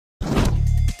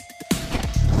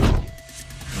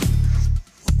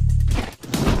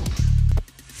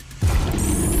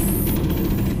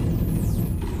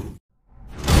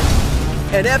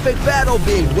An epic battle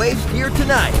being waged here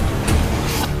tonight.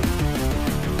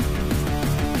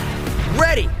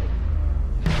 Ready!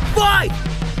 Fight!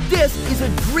 This is a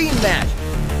dream match.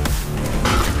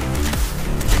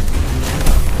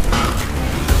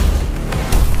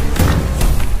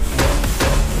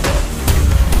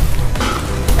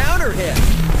 Counter hit.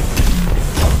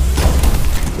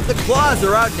 The claws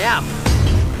are out now.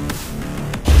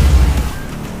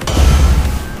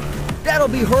 That'll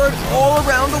be heard all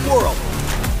around the world.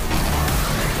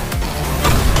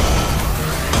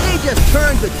 They just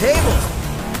turned the tables.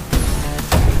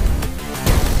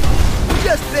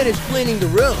 Just finished cleaning the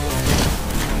room.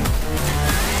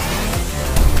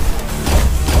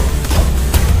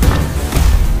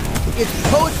 It's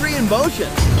poetry in motion.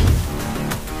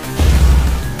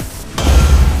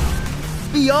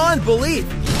 Beyond belief.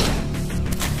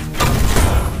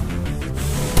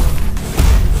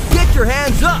 Get your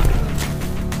hands up.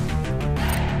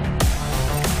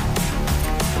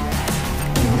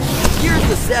 Here's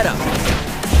the setup.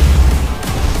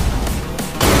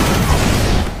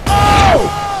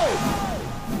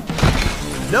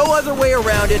 No other way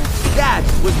around it. That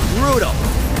was brutal.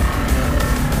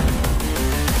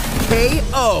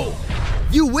 KO.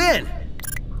 You win.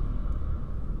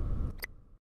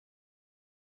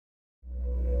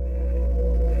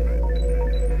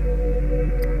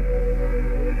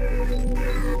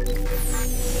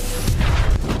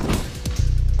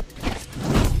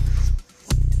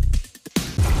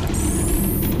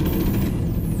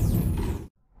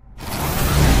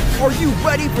 Are you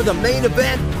ready for the main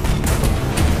event?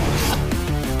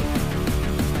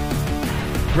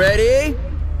 Ready?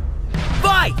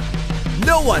 Fight!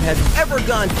 No one has ever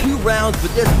gone 2 rounds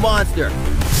with this monster.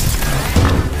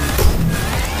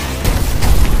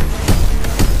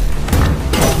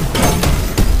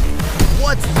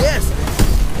 What's this?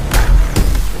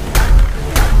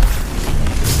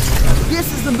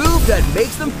 This is the move that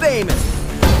makes them famous.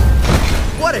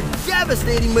 What a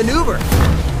devastating maneuver.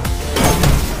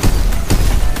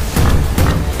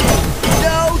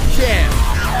 No chance.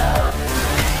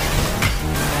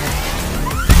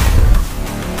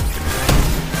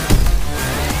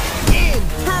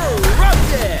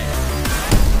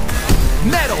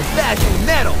 Metal bashing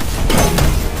metal!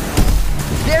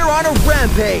 They're on a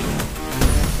rampage!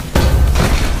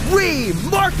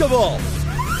 Remarkable!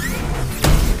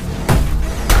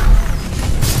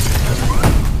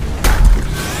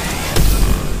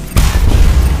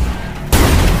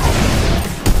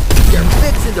 They're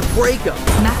fixing to break them!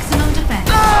 Maximum defense!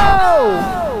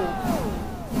 Oh!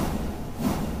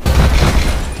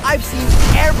 I've seen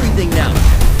everything now!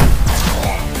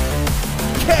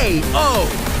 KO!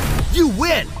 You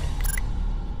win!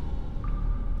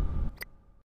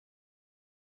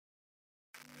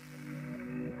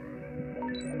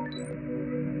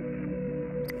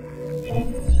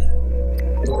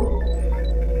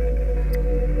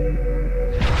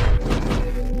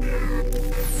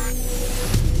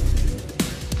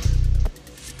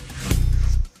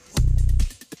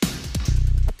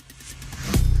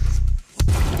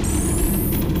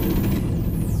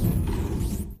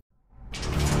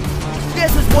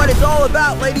 This is what it's all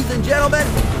about, ladies and gentlemen.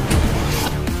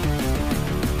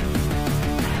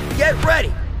 Get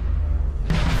ready.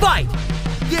 Fight!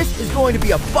 This is going to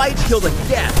be a fight till the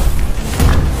death.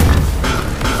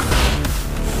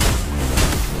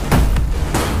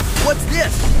 What's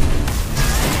this?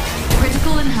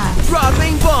 Critical enhanced.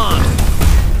 Dropping bombs.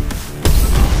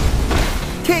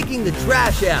 Taking the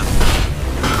trash out.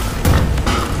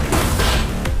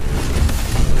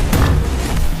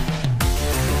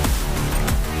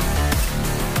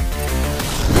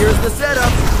 Here's the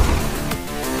setup.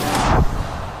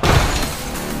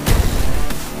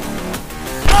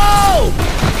 Oh!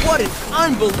 What an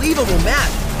unbelievable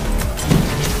match.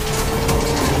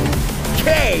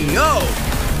 KO!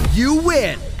 You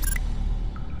win.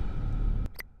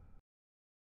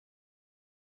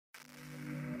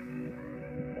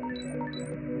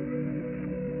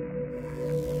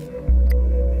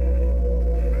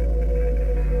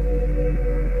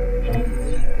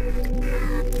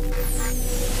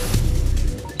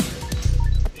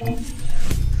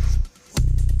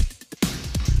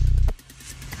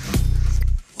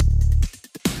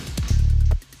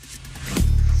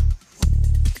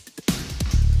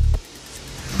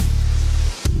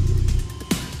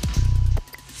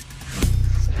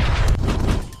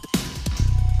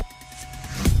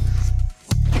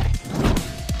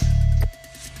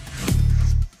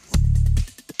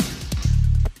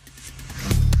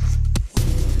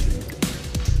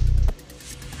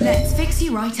 Let's fix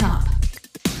you right up.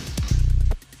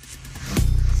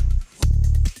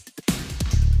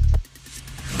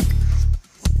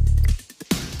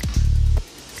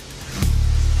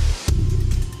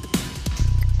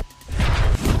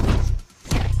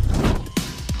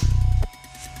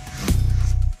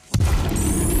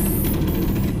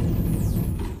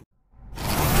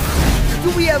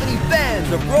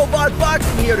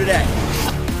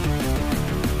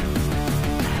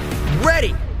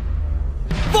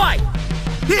 Fight!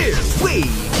 Here we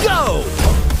go!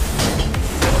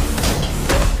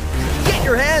 Get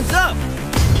your hands up!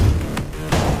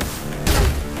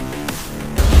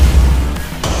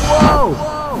 Whoa!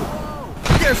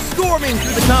 They're storming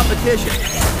through the competition.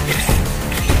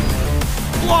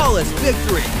 Flawless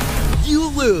victory. You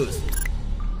lose.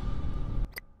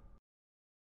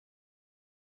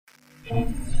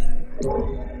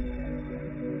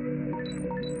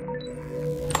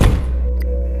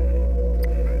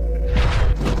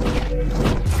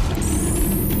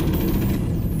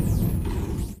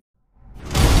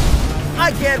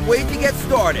 I can't wait to get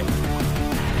started.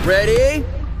 Ready?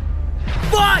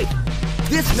 Fight!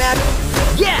 This match,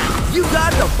 yeah, you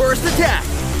got the first attack.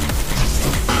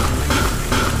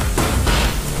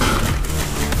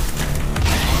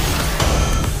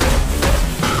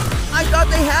 I thought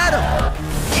they had him.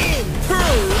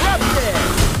 Interrupted.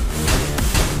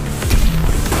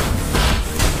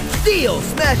 Steel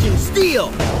smashing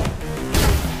steel.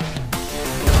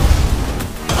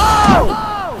 Oh!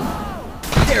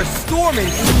 They're storming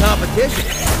through the competition.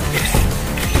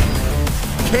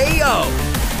 KO.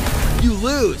 You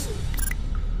lose.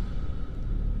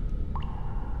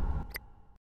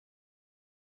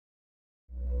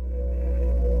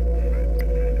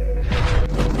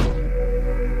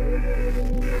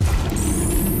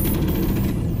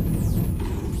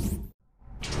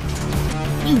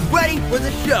 You ready for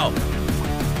the show?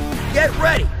 Get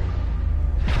ready.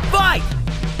 Fight!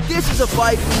 This is a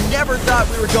fight we never thought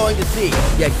we were going to see,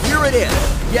 yet here it is.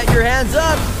 Get your hands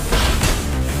up.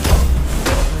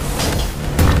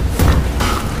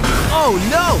 Oh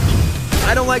no!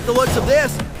 I don't like the looks of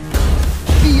this.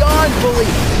 Beyond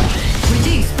belief.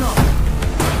 Reduce block.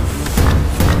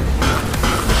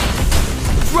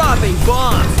 Dropping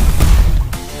bombs.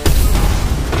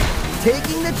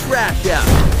 Taking the trash out.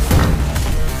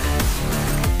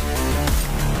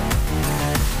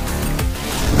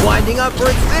 Winding up for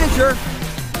its finisher.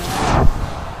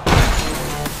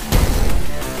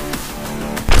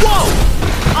 Whoa!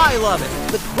 I love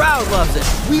it. The crowd loves it.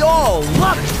 We all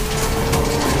love it.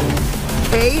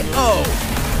 KO.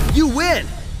 You win.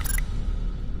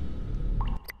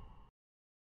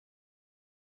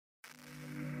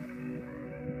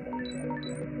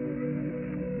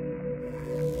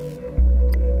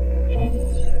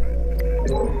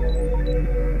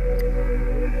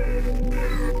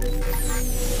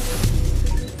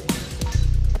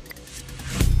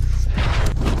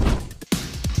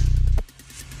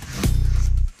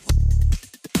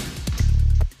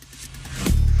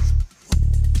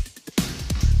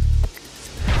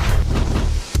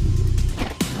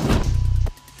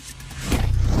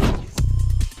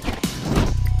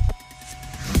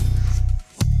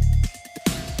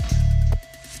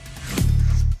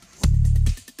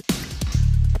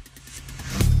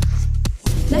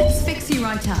 Let's fix you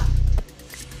right up.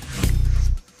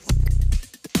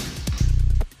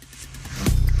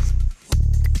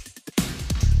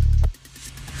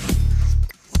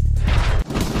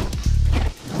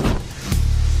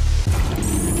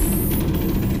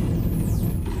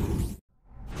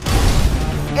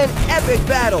 An epic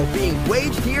battle being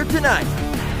waged here tonight.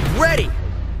 Ready?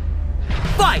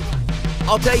 Fight!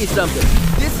 I'll tell you something.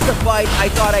 This is a fight I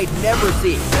thought I'd never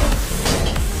see.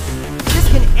 This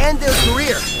can end their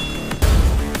career.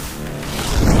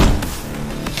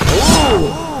 Ooh!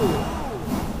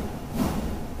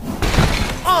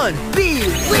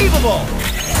 Unbelievable!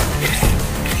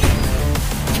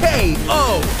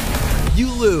 KO!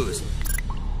 You lose.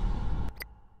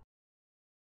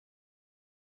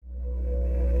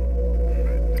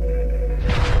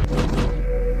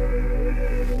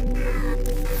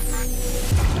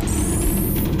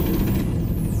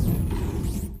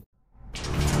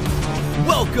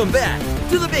 Welcome back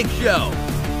to the big show.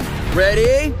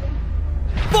 Ready?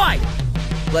 Fight!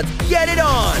 Let's get it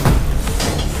on!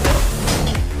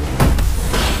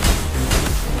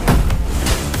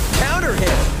 Counter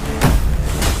hit.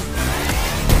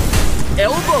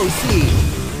 Elbow seed.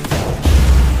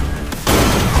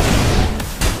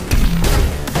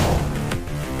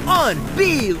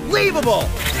 Unbelievable!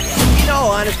 In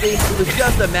all honesty, it was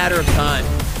just a matter of time.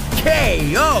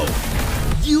 KO!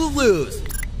 You lose.